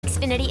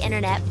Xfinity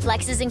Internet,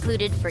 Flex is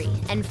included free,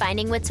 and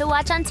finding what to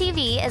watch on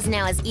TV is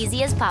now as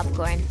easy as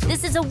popcorn.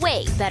 This is a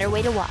way better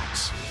way to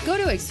watch. Go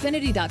to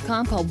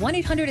Xfinity.com, call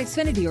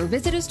 1-800-XFINITY, or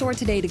visit a store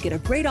today to get a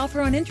great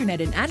offer on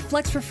internet and add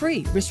Flex for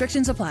free.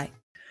 Restrictions apply.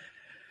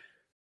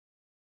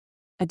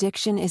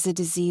 Addiction is a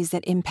disease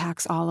that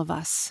impacts all of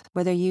us.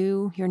 Whether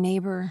you, your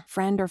neighbor,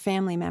 friend, or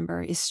family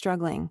member is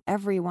struggling,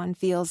 everyone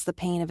feels the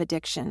pain of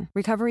addiction.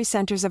 Recovery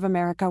Centers of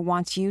America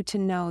wants you to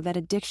know that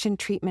addiction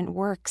treatment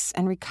works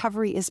and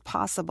recovery is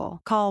possible.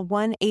 Call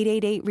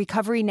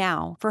 1-888-RECOVERY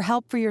now for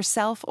help for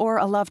yourself or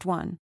a loved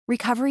one.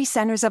 Recovery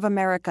Centers of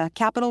America,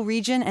 Capital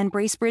Region, and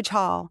Bracebridge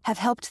Hall have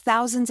helped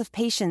thousands of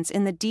patients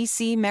in the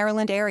D.C.,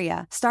 Maryland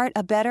area start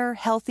a better,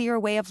 healthier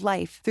way of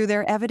life through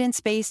their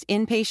evidence-based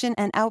inpatient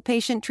and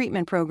outpatient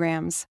treatment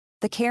programs.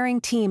 The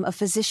caring team of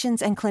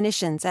physicians and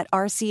clinicians at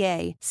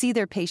RCA see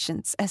their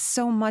patients as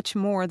so much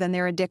more than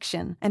their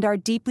addiction and are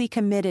deeply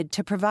committed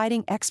to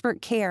providing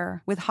expert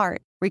care with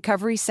heart.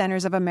 Recovery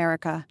Centers of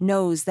America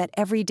knows that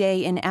every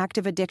day in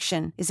active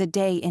addiction is a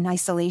day in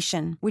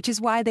isolation, which is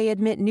why they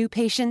admit new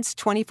patients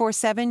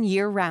 24/7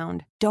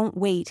 year-round. Don't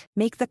wait.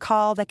 Make the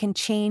call that can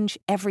change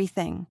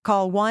everything.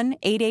 Call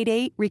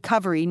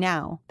 1-888-RECOVERY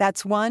now.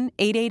 That's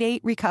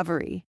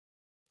 1-888-RECOVERY.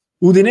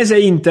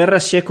 Udinese-Inter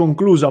si è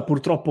conclusa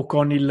purtroppo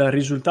con il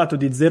risultato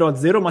di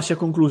 0-0, ma si è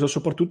conclusa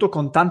soprattutto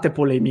con tante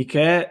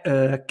polemiche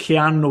che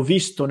hanno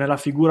visto nella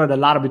figura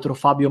dell'arbitro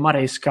Fabio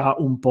Maresca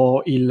un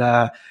po'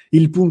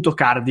 il punto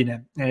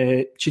cardine.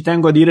 Ci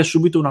tengo a dire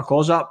subito una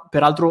cosa,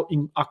 peraltro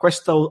a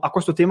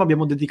questo tema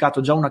abbiamo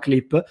dedicato già una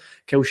clip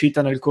che è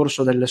uscita nel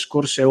corso delle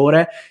scorse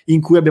ore,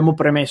 in cui abbiamo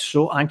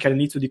premesso anche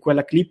all'inizio di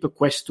quella clip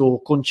questo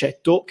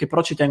concetto, che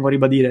però ci tengo a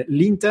ribadire: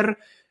 l'Inter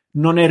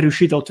non è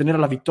riuscita a ottenere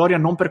la vittoria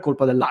non per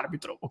colpa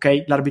dell'arbitro,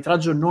 ok?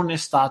 L'arbitraggio non è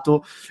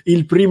stato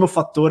il primo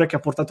fattore che ha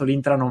portato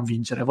l'Inter a non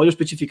vincere. Voglio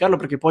specificarlo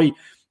perché poi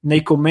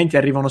nei commenti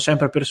arrivano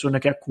sempre persone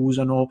che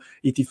accusano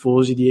i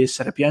tifosi di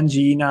essere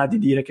piangina, di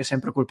dire che è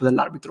sempre colpa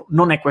dell'arbitro.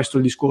 Non è questo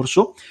il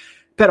discorso,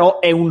 però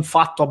è un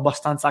fatto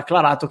abbastanza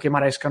acclarato che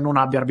Maresca non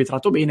abbia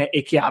arbitrato bene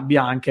e che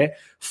abbia anche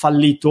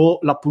fallito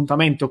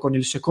l'appuntamento con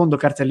il secondo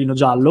cartellino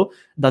giallo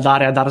da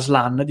dare ad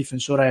Arslan,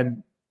 difensore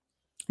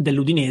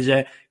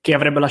dell'Udinese, che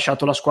avrebbe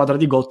lasciato la squadra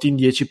di Gotti in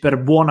 10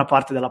 per buona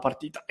parte della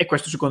partita, e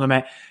questo secondo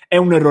me è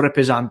un errore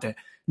pesante.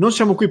 Non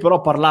siamo qui però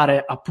a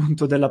parlare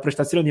appunto della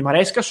prestazione di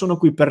Maresca, sono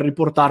qui per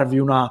riportarvi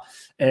una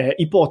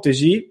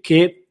ipotesi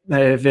che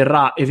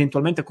verrà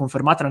eventualmente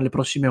confermata nelle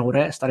prossime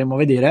ore, staremo a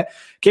vedere,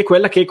 che è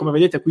quella che, come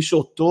vedete qui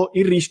sotto,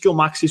 il rischio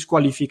maxi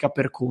squalifica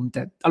per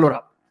Conte.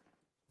 Allora,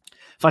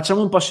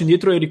 facciamo un passo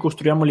indietro e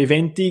ricostruiamo gli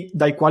eventi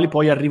dai quali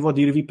poi arrivo a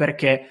dirvi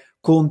perché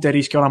Conte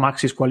rischia una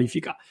maxi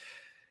squalifica.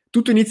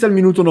 Tutto inizia al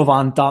minuto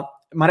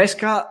 90.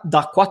 Maresca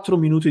dà 4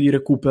 minuti di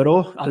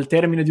recupero al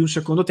termine di un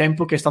secondo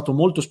tempo che è stato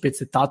molto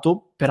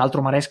spezzettato.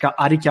 Peraltro Maresca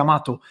ha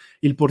richiamato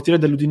il portiere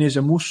dell'Udinese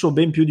Musso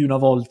ben più di una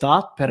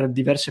volta per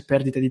diverse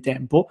perdite di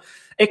tempo,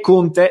 e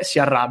Conte si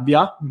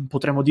arrabbia,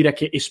 potremmo dire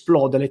che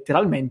esplode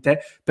letteralmente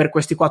per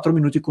questi 4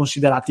 minuti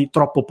considerati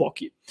troppo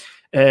pochi.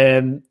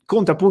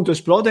 Conte appunto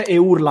esplode e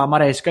urla a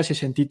Maresca, si è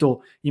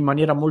sentito in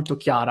maniera molto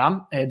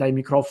chiara dai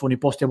microfoni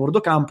posti a bordo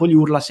campo, gli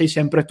urla sei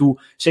sempre tu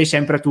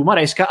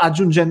Maresca,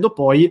 aggiungendo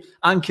poi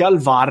anche al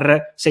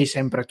VAR sei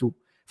sempre tu,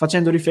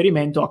 facendo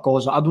riferimento a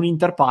cosa? Ad un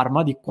Inter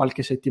Parma di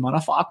qualche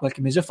settimana fa,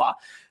 qualche mese fa,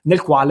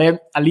 nel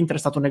quale all'Inter è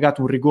stato negato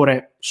un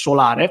rigore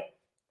solare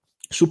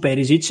su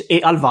Perisic e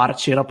al VAR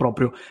c'era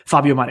proprio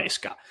Fabio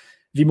Maresca.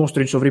 Vi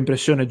mostro in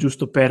sovrimpressione,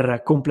 giusto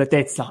per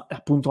completezza,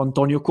 appunto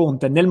Antonio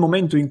Conte nel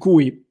momento in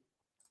cui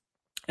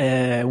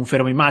un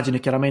fermo immagine,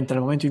 chiaramente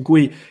nel momento in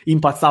cui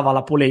impazzava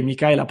la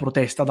polemica e la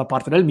protesta da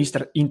parte del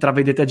mister,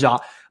 intravedete già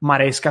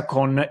Maresca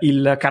con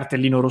il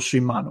cartellino rosso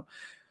in mano.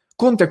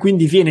 Conte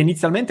quindi viene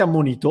inizialmente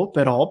ammonito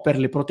però per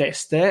le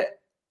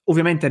proteste,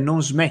 ovviamente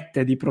non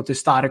smette di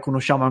protestare,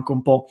 conosciamo anche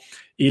un po'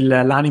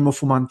 l'animo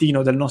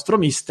fumantino del nostro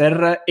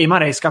mister, e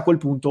Maresca a quel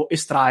punto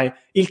estrae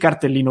il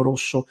cartellino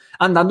rosso,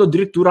 andando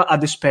addirittura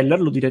ad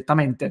espellerlo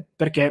direttamente,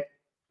 perché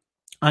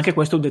anche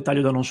questo è un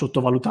dettaglio da non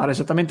sottovalutare.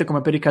 Esattamente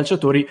come per i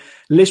calciatori,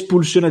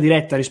 l'espulsione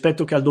diretta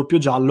rispetto che al doppio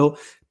giallo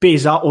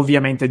pesa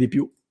ovviamente di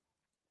più.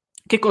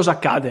 Che cosa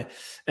accade?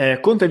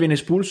 Conte viene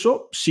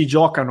espulso, si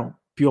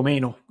giocano più o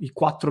meno i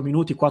 4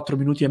 minuti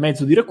e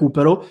mezzo di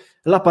recupero,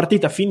 la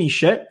partita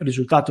finisce,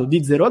 risultato di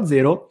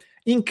 0-0,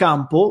 in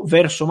campo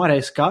verso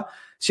Maresca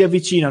si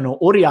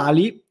avvicinano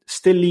Oriali,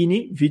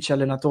 Stellini, vice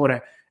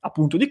allenatore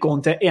appunto di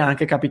Conte, e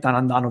anche capitano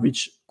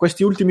Handanovic.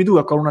 Questi ultimi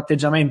due con un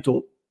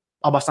atteggiamento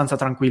abbastanza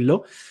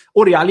tranquillo.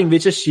 Oriali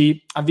invece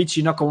si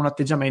avvicina con un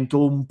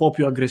atteggiamento un po'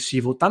 più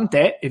aggressivo,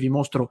 tant'è, e vi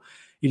mostro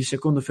il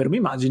secondo fermo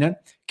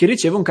immagine, che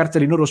riceve un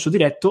cartellino rosso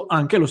diretto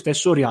anche lo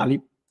stesso Oriali.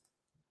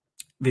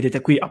 Vedete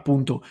qui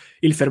appunto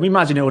il fermo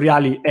immagine,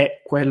 Oriali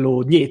è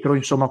quello dietro,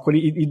 insomma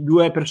i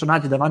due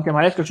personaggi davanti a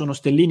Maresca sono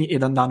Stellini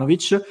ed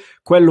Handanovic,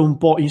 quello un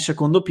po' in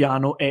secondo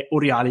piano è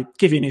Oriali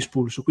che viene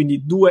espulso,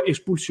 quindi 2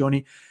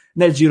 espulsioni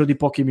nel giro di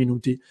pochi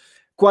minuti.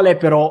 Qual è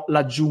però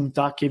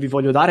l'aggiunta che vi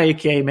voglio dare e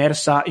che è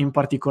emersa in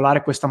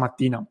particolare questa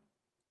mattina?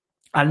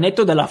 al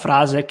netto della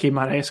frase che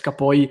Maresca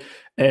poi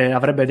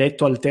avrebbe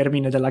detto al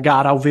termine della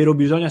gara, ovvero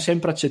bisogna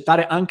sempre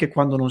accettare anche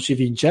quando non si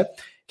vince,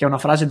 che è una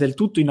frase del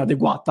tutto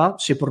inadeguata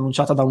se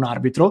pronunciata da un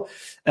arbitro,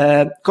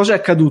 cosa è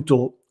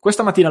accaduto?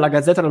 Questa mattina la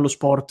Gazzetta dello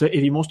Sport, e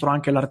vi mostro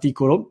anche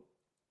l'articolo,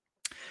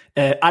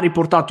 ha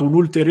riportato un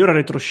ulteriore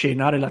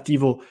retroscena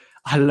relativo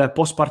al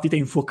post partita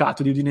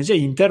infuocato di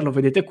Udinese-Inter, lo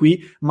vedete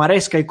qui,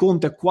 Maresca e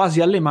Conte quasi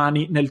alle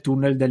mani nel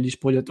tunnel degli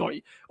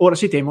spogliatoi. Ora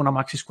si teme una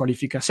maxi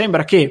squalifica.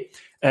 Sembra che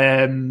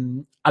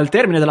al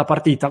termine della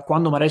partita,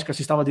 quando Maresca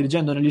si stava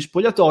dirigendo negli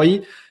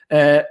spogliatoi,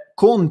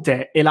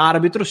 Conte e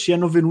l'arbitro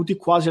siano venuti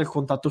quasi al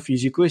contatto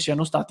fisico e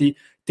siano stati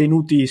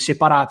tenuti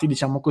separati,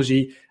 diciamo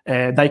così,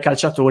 dai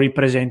calciatori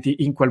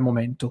presenti in quel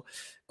momento.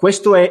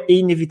 Questo è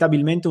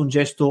inevitabilmente un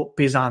gesto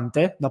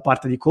pesante da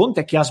parte di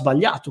Conte, che ha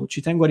sbagliato,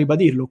 ci tengo a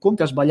ribadirlo.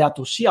 Conte ha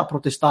sbagliato sia a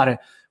protestare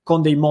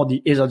con dei modi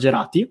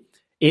esagerati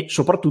e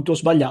soprattutto ha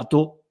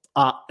sbagliato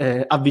a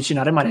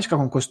avvicinare Maresca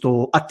con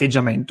questo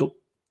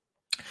atteggiamento.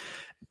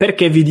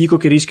 Perché vi dico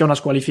che rischia una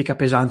squalifica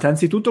pesante?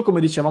 Anzitutto,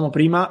 come dicevamo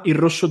prima, il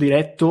rosso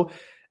diretto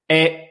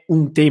è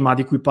un tema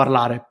di cui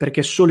parlare,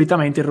 perché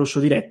solitamente il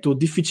rosso diretto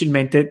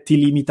difficilmente ti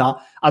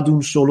limita ad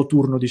un solo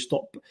turno di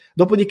stop.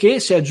 Dopodiché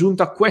si è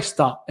aggiunta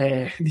questa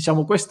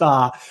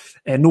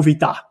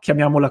novità,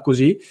 chiamiamola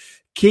così,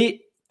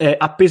 che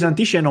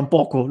appesantisce non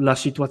poco la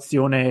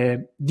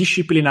situazione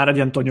disciplinare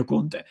di Antonio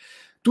Conte.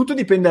 Tutto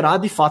dipenderà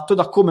di fatto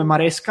da come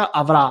Maresca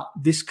avrà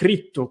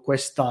descritto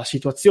questa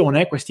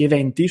situazione, questi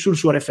eventi, sul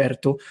suo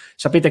referto.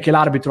 Sapete che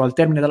l'arbitro al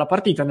termine della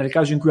partita, nel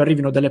caso in cui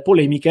arrivino delle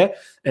polemiche,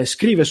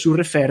 scrive sul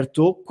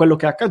referto quello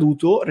che è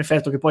accaduto,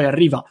 referto che poi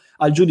arriva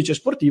al giudice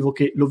sportivo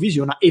che lo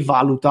visiona e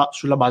valuta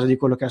sulla base di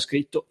quello che ha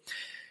scritto.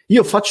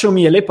 Io faccio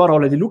mie le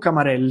parole di Luca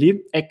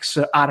Marelli,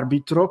 ex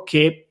arbitro,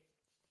 che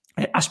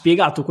ha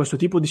spiegato questo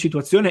tipo di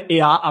situazione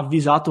e ha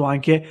avvisato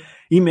anche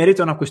in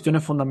merito a una questione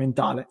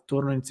fondamentale.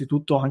 Torno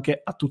innanzitutto anche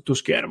a tutto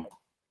schermo.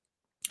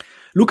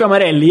 Luca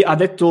Marelli ha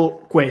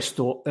detto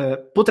questo: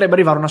 potrebbe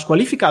arrivare una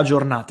squalifica a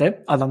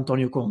giornate ad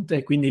Antonio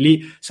Conte, quindi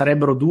lì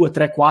sarebbero 2,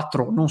 3,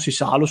 4, non si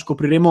sa, lo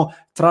scopriremo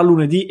tra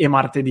lunedì e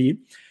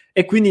martedì,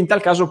 e quindi in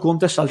tal caso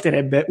Conte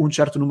salterebbe un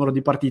certo numero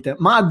di partite.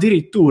 Ma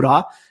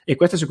addirittura, e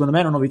questa secondo me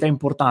è una novità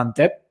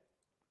importante,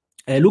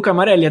 Luca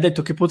Marelli ha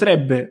detto che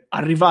potrebbe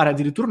arrivare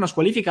addirittura una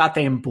squalifica a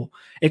tempo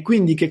e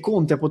quindi che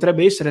Conte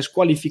potrebbe essere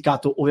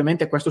squalificato.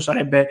 Ovviamente questo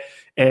sarebbe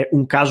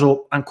un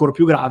caso ancora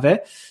più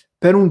grave,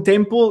 per un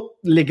tempo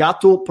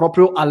legato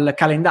proprio al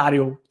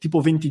calendario,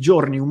 tipo 20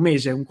 giorni, un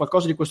mese, un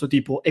qualcosa di questo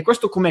tipo. E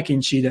questo com'è che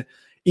incide?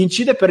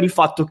 Incide per il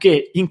fatto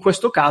che in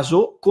questo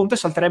caso Conte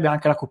salterebbe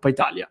anche la Coppa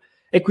Italia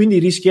e quindi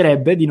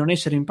rischierebbe di non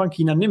essere in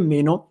panchina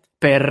nemmeno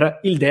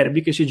per il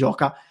derby che si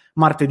gioca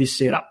martedì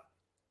sera.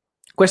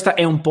 Questa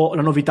è un po'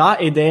 la novità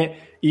ed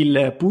è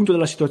il punto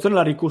della situazione,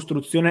 la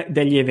ricostruzione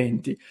degli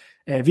eventi.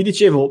 Vi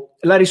dicevo,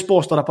 la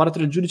risposta da parte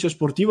del giudice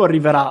sportivo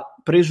arriverà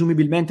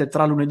presumibilmente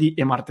tra lunedì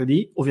e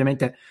martedì,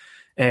 ovviamente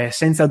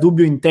senza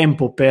dubbio in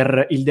tempo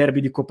per il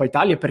derby di Coppa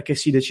Italia, perché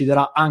si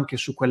deciderà anche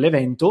su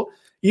quell'evento.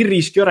 Il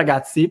rischio,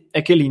 ragazzi,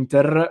 è che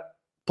l'Inter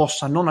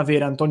possa non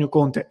avere Antonio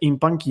Conte in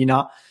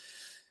panchina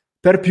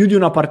per più di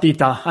una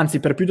partita, anzi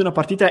per più di una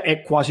partita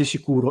è quasi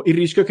sicuro. Il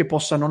rischio è che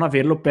possa non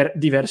averlo per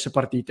diverse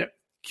partite.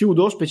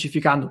 Chiudo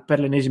specificando per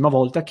l'ennesima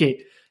volta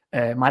che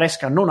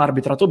Maresca non ha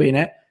arbitrato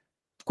bene.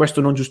 Questo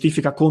non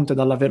giustifica Conte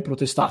dall'aver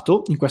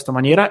protestato in questa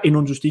maniera e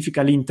non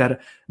giustifica l'Inter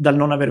dal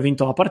non aver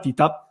vinto la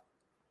partita.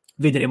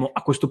 Vedremo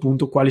a questo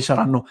punto quali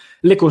saranno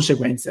le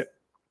conseguenze.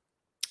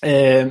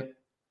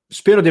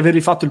 Spero di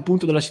avervi fatto il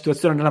punto della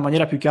situazione nella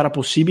maniera più chiara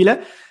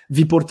possibile.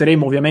 Vi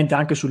porteremo ovviamente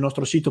anche sul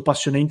nostro sito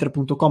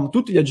passioneinter.com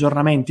tutti gli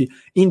aggiornamenti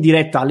in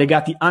diretta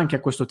legati anche a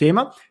questo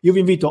tema. Io vi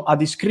invito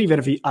ad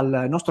iscrivervi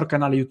al nostro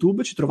canale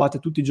YouTube, ci trovate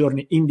tutti i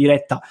giorni in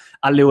diretta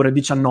alle ore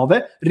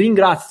 19.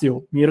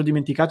 Ringrazio, mi ero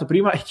dimenticato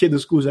prima e chiedo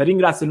scusa,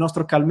 ringrazio il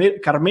nostro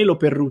Carmelo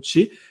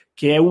Perrucci,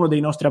 che è uno dei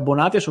nostri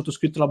abbonati, ha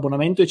sottoscritto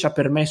l'abbonamento e ci ha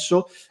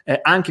permesso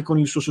anche con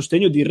il suo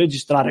sostegno di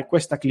registrare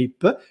questa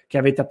clip che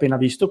avete appena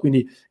visto.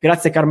 Quindi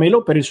grazie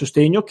Carmelo per il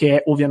sostegno, che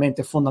è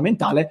ovviamente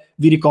fondamentale.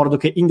 Vi ricordo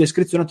che in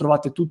descrizione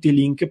trovate tutti i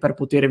link per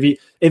potervi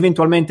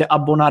eventualmente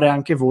abbonare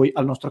anche voi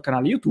al nostro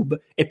canale YouTube,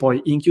 e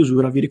poi in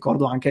chiusura vi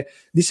ricordo anche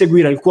di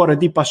seguire il cuore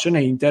di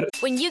Passione Inter.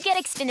 When you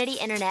get Xfinity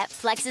Internet,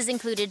 Flex is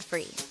included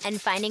free, and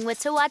finding what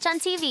to watch on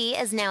TV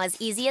is now as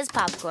easy as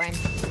popcorn.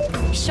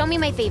 Show me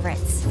my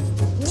favorites.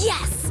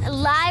 Yes!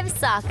 Live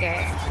soccer.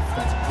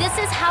 This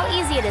is how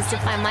easy it is to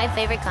find my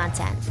favorite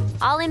content,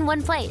 all in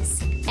one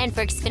place. And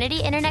for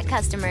Xfinity Internet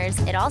customers,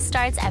 it all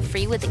starts at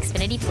free with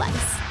Xfinity Flex.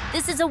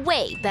 This is a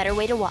way better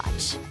way to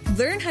watch.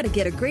 Learn how to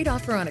get a great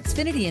offer on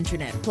Xfinity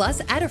Internet.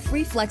 Plus, add a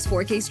free Flex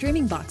 4K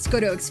streaming box.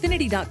 Go to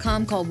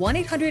Xfinity.com, call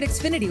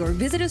 1-800-XFINITY, or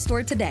visit a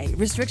store today.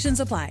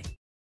 Restrictions apply.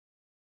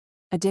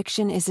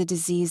 Addiction is a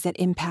disease that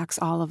impacts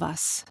all of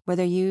us.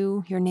 Whether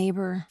you, your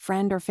neighbor,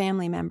 friend, or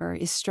family member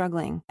is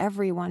struggling,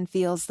 everyone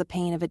feels the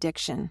pain of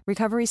addiction.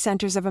 Recovery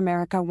Centers of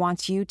America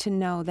wants you to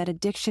know that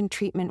addiction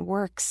treatment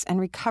works and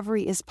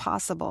recovery is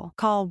possible.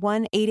 Call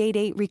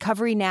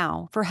 1-888-RECOVERY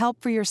now for help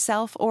for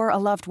yourself or a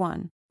loved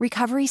one.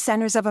 Recovery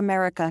Centers of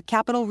America,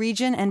 Capital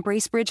Region, and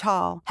Bracebridge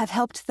Hall have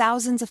helped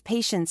thousands of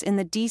patients in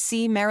the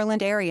D.C.,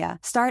 Maryland area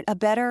start a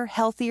better,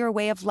 healthier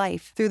way of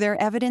life through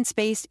their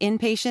evidence-based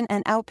inpatient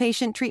and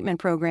outpatient treatment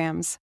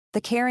programs.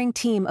 The caring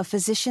team of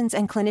physicians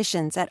and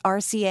clinicians at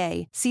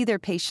RCA see their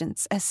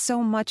patients as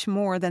so much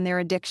more than their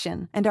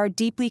addiction and are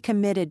deeply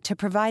committed to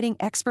providing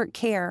expert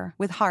care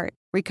with heart.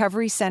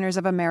 Recovery Centers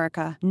of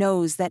America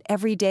knows that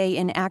every day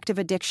in active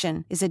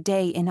addiction is a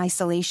day in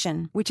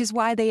isolation, which is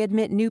why they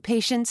admit new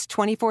patients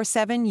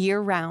 24/7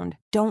 year-round.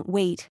 Don't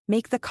wait.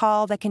 Make the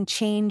call that can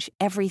change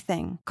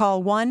everything.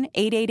 Call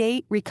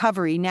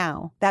 1-888-RECOVERY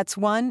now. That's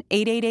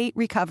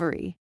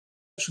 1-888-RECOVERY.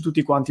 Su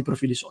tutti quanti i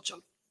profili social.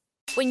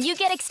 When you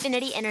get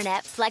Xfinity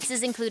Internet, Flex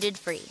is included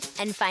free,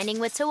 and finding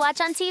what to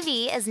watch on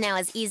TV is now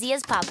as easy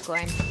as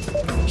popcorn.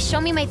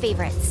 Show me my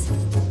favorites.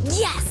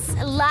 Yes,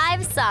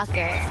 live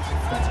soccer.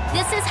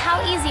 This is how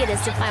easy it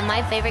is to find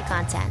my favorite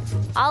content,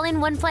 all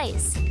in one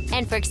place.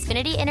 And for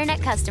Xfinity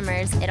Internet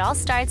customers, it all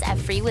starts at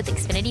free with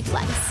Xfinity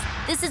Flex.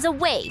 This is a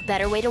way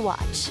better way to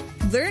watch.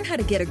 Learn how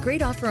to get a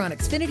great offer on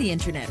Xfinity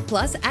Internet.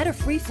 Plus, add a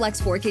free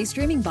Flex 4K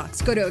streaming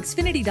box. Go to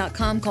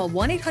Xfinity.com, call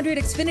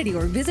 1-800-XFINITY,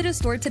 or visit a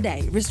store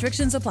today.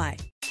 Restrictions apply.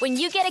 When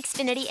you get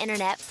Xfinity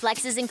Internet,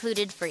 Flex is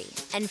included free,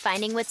 and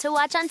finding what to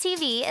watch on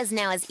TV is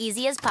now as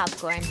easy as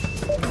popcorn.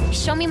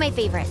 Show me my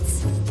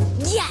favorites.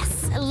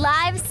 Yes,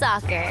 live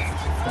soccer.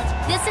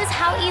 This is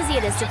how easy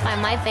it is to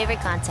find my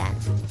favorite content,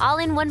 all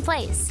in one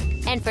place.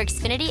 And for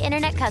Xfinity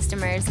Internet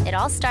customers, it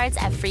all starts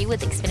at free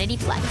with Xfinity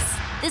Flex.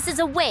 This is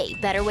a way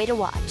better way to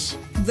watch.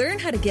 Learn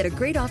how to get a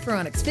great offer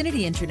on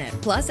Xfinity Internet.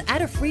 Plus,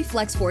 add a free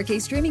Flex 4K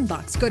streaming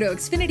box. Go to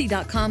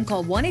Xfinity.com,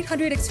 call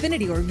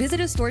 1-800-XFINITY, or visit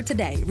a store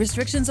today.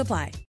 Restrictions apply.